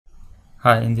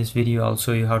Hi, in this video I'll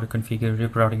show you how to configure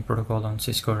RIP routing protocol on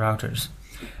Cisco routers.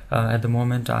 At the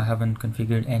moment I haven't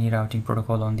configured any routing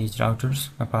protocol on these routers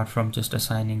apart from just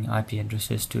assigning IP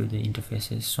addresses to the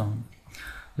interfaces. So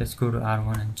let's go to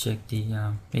R1 and check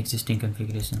the existing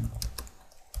configuration.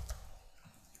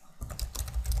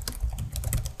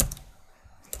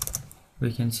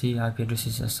 We can see IP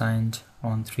addresses assigned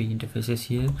on 3 interfaces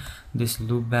here. This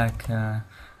loopback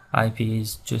IP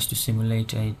is just to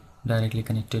simulate a directly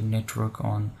connected network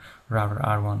on router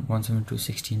R1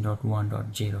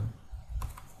 172.16.1.0.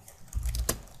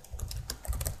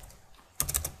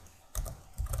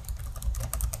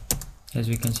 As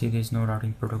we can see, there is no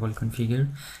routing protocol configured,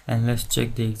 and let's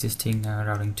check the existing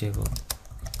routing table.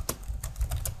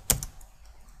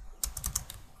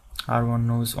 R1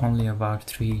 knows only about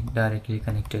 3 directly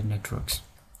connected networks.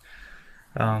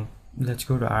 Let's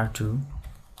go to R2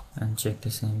 and check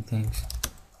the same things.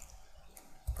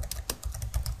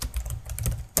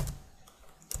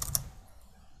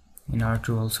 In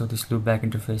R2 also, this loopback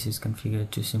interface is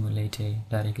configured to simulate a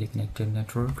directly connected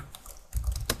network.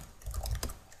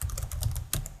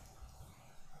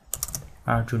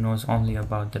 R2 knows only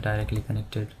about the directly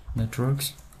connected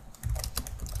networks,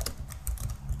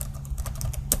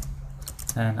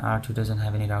 and R2 doesn't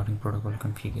have any routing protocol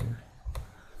configured.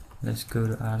 Let's go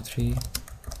to R3.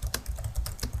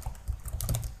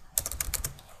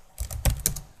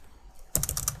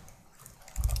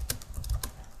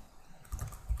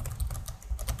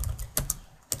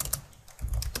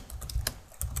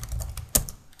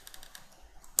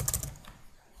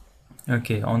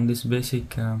 Okay, on this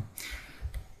basic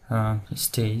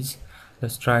stage,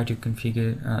 let's try to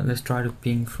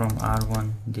ping from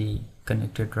R1 the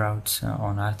connected routes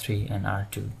on R3 and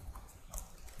R2.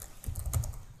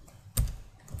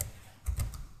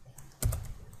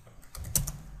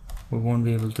 We won't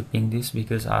be able to ping this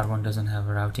because R1 doesn't have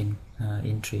a routing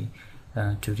entry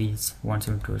to reach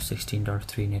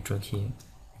 172.16.3 network here.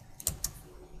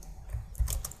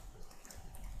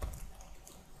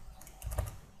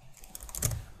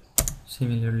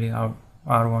 Similarly, our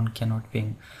R1 cannot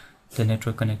ping the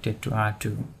network connected to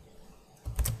R2.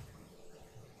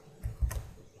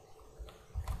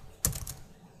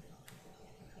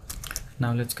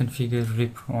 Now let's configure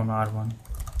RIP on R1.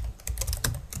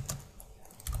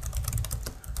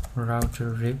 Router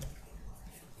RIP.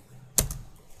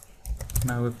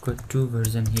 Now we've got 2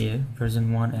 versions here,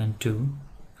 version 1 and 2,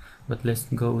 but let's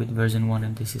go with version 1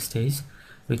 at this stage.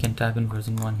 We can type in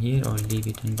version 1 here or leave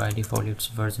it, and by default it's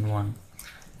version 1.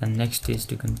 And next is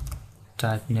to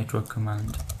type network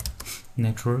command.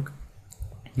 Network,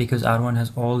 because R1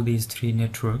 has all these 3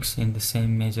 networks in the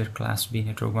same major class B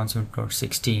network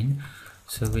 172.16,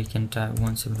 so we can type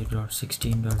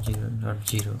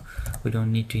 172.16.0.0. we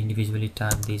don't need to individually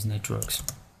type these networks.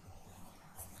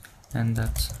 And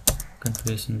that's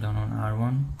configuration done on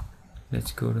R1.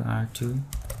 Let's go to R2.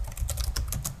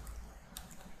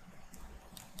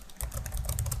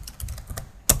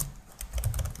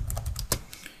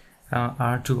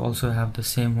 R2 also have the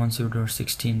same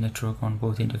 172.16 network on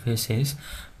both interfaces,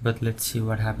 but let's see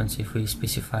what happens if we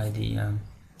specify the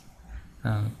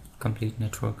complete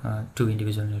network, 2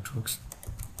 individual networks.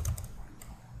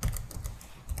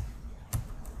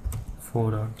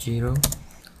 4.0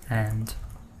 and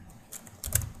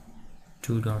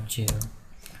 2.0.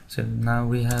 So now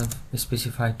we have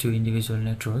specified 2 individual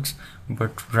networks,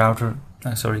 but the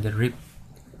RIP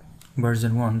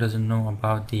version 1 doesn't know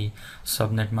about the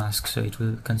subnet mask, so it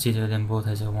will consider them both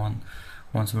as a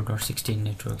 172.16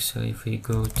 network. So if we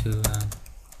go to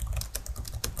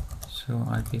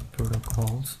IP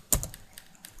protocols,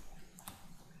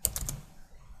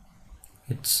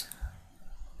 it's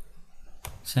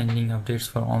sending updates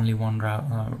for only one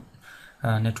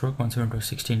network,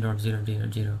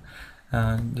 172.16.0.0.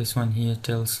 This one here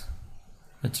tells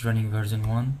it's running version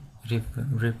 1, RIP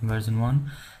version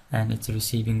 1, and it's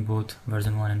receiving both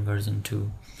version 1 and version 2.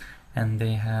 And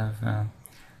they have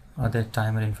other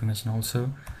timer information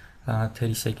also.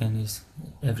 30 seconds,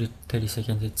 every 30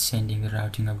 seconds it's sending the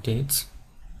routing updates.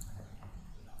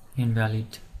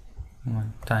 Invalid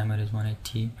timer is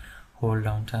 180, hold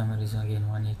down timer is again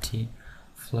 180,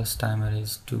 flush timer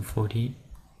is 240.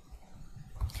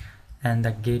 And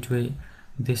the gateway,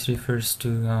 this refers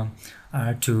to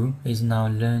R2 is now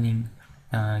learning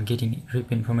getting RIP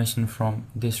information from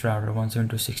this router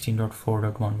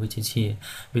 172.16.4.1, which is here,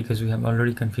 because we have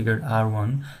already configured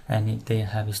R1 and they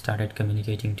have started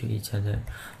communicating to each other.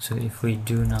 So if we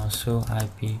do now show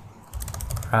IP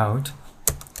route,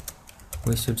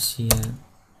 we should see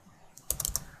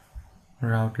a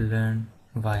route learn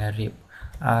via RIP.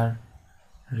 R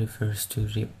refers to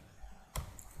RIP.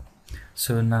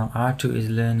 So now R2 is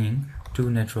learning two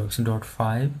networks,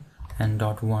 .5 and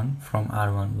 .1 from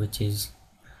R1, which is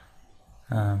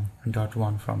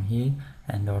 .1 from here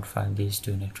and .5, these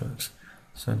two networks.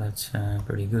 So that's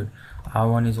pretty good.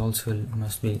 R1 is also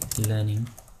must be learning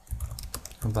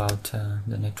about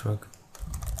the network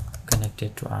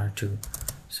connected to R2.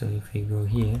 So if we go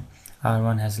here,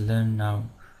 R1 has learned now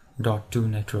 .2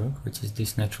 network, which is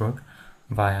this network,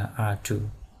 via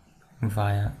R2,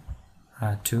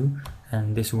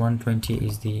 and this 120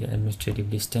 is the administrative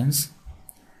distance,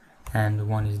 and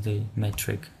 1 is the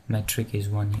metric is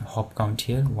 1 hop count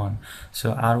here, 1.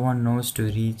 So R1 knows to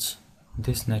reach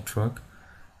this network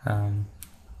from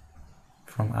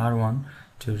R1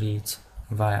 to reach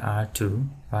via R2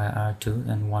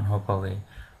 and 1 hop away,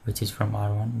 which is from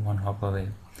R1 1 hop away.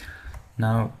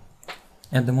 Now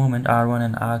at the moment R1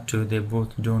 and R2, they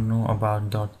both don't know about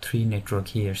 .3 network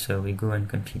here, so we go and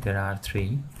configure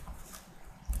R3.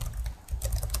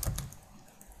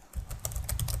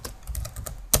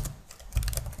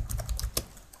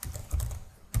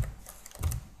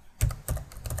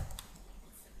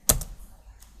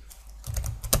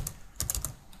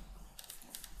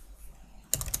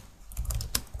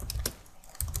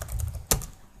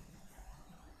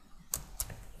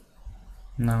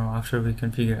 Now after we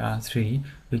configure R3,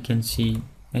 we can see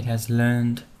it has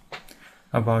learned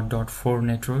about .4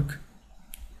 network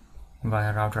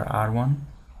via router R1,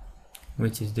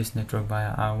 which is this network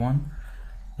via R1.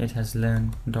 It has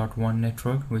learned .1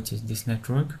 network, which is this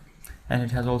network, and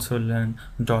it has also learned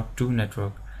 .2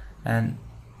 network, and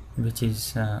which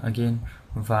is again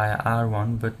via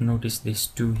R1, but notice this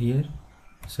 2 here.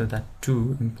 So that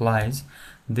 2 implies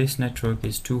this network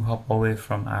is 2 hop away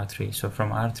from R3. So from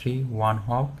R3, 1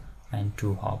 hop and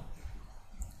 2 hop.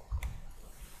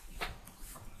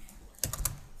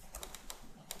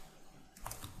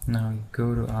 Now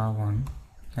go to R1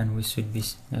 and we should be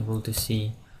able to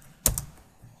see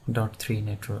 .3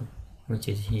 network, which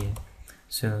is here.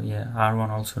 So yeah, R1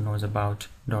 also knows about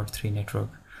 .3 network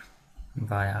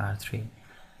via R3.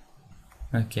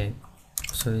 Okay,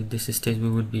 so at this stage we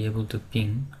would be able to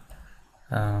ping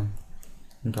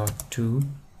 .2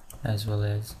 as well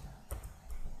as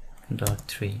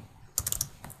 .3.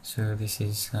 So this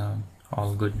is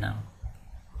all good now.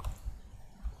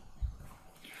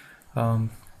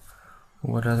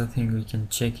 What other thing we can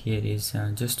check here is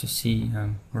just to see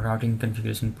routing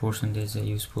configuration portion. There's a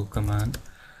useful command.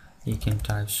 You can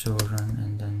type show run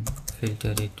and then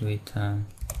filter it with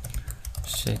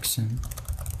section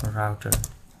router.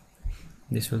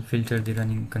 This will filter the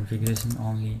running configuration,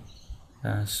 only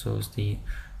shows the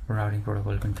routing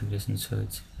protocol configuration. So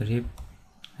it's RIP,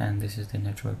 and this is the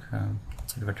network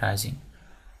it's advertising.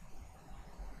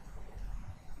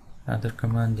 Other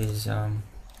command is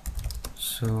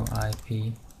show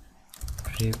IP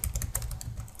RIP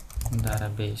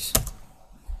database.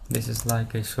 This is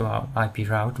like a show IP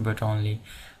route, but only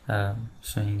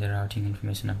showing the routing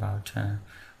information about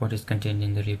what is contained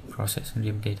in the RIP process,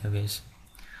 RIP database.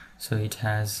 So it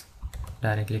has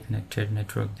directly connected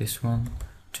network, this 1,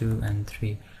 2 and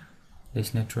 3,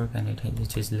 this network, and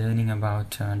it is learning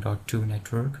about .2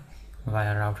 network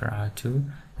via router R2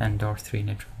 and .3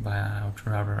 network via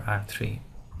router R3.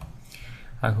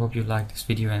 I hope you liked this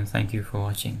video and thank you for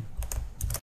watching.